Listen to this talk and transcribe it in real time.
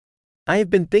I have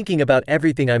been thinking about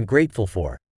everything I'm grateful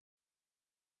for.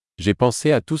 J'ai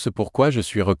pensé à tout ce pourquoi je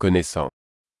suis reconnaissant.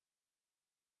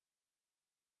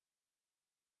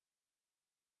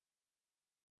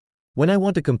 When I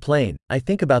want to complain, I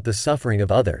think about the suffering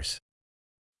of others.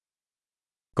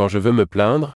 Quand je veux me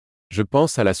plaindre, je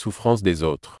pense à la souffrance des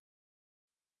autres.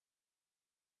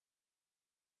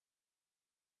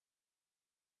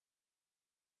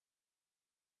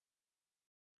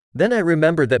 Then I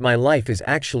remember that my life is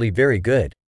actually very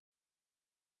good.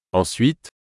 Ensuite,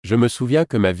 je me souviens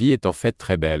que ma vie est en fait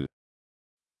très belle.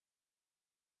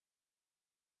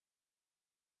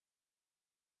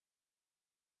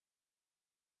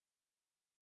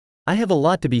 I have a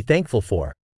lot to be thankful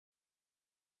for.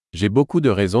 J'ai beaucoup de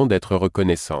raisons d'être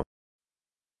reconnaissant.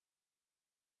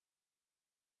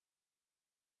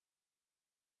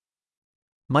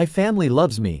 My family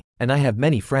loves me, and I have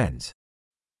many friends.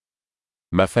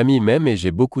 Ma famille m'aime et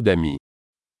j'ai beaucoup d'amis.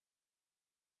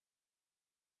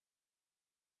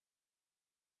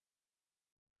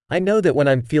 I know that when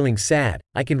I'm feeling sad,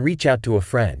 I can reach out to a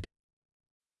friend.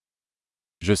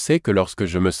 Je sais que lorsque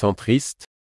je me sens triste,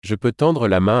 je peux tendre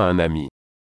la main à un ami.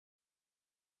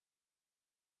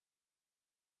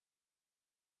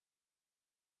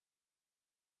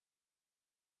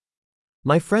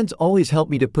 My friends always help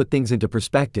me to put things into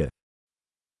perspective.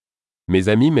 Mes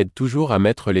amis m'aident toujours à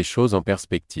mettre les choses en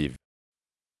perspective.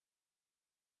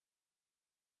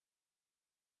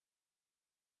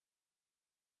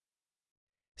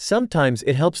 Sometimes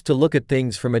it helps to look at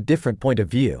things from a different point of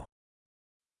view.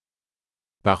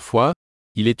 Parfois,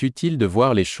 il est utile de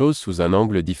voir les choses sous un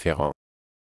angle différent.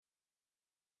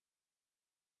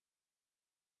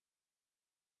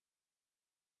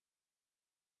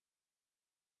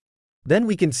 Then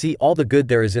we can see all the good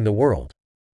there is in the world.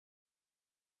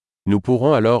 Nous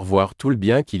pourrons alors voir tout le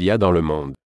bien qu'il y a dans le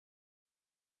monde.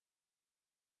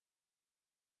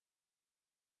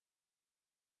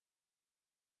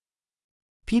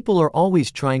 People are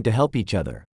always trying to help each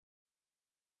other.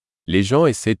 Les gens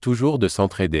essaient toujours de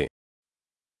s'entraider.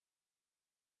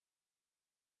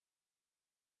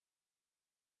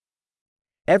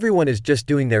 Everyone is just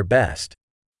doing their best.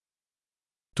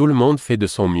 Tout le monde fait de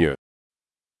son mieux.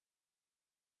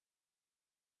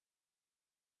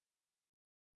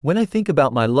 When I think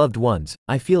about my loved ones,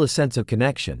 I feel a sense of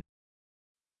connection.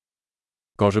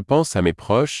 Quand je pense à mes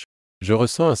proches, je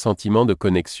ressens un sentiment de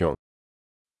connexion.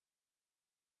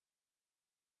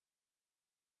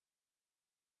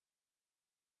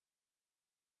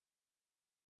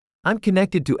 I'm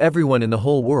connected to everyone in the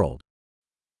whole world.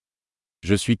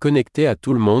 Je suis connecté à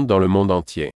tout le monde dans le monde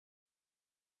entier.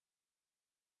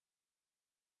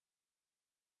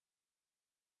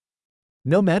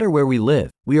 No matter where we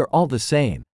live, we are all the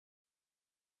same.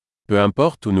 Peu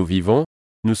importe où nous vivons,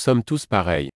 nous sommes tous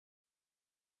pareils.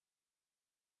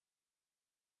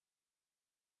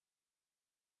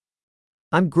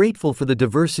 I'm grateful for the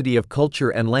diversity of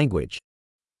culture and language.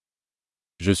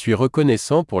 Je suis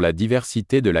reconnaissant pour la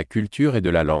diversité de la culture et de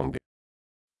la langue.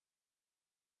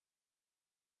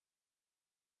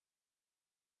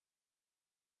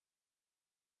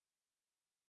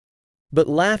 But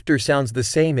laughter sounds the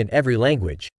same in every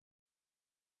language.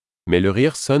 Mais le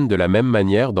rire sonne de la même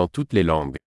manière dans toutes les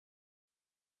langues.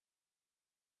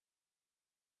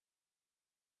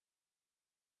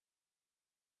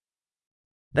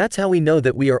 That's how we know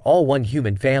that we are all one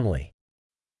human family.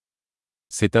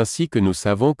 C'est ainsi que nous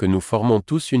savons que nous formons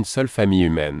tous une seule famille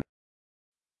humaine.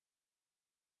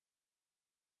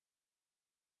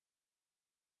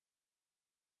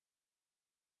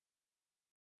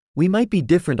 We might be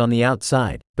different on the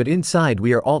outside, but inside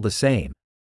we are all the same.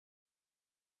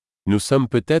 Nous sommes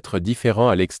peut-être différents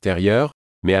à l'extérieur,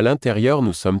 mais à l'intérieur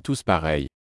nous sommes tous pareils.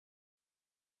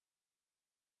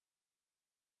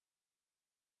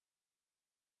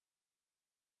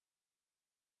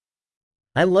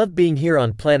 I love being here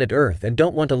on planet Earth and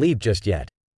don't want to leave just yet.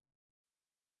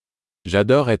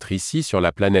 J'adore être ici sur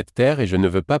la planète Terre et je ne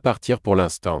veux pas partir pour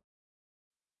l'instant.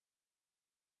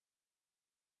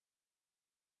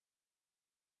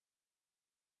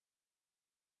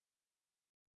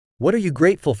 What are you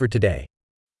grateful for today?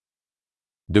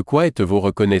 De quoi êtes-vous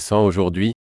reconnaissant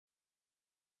aujourd'hui?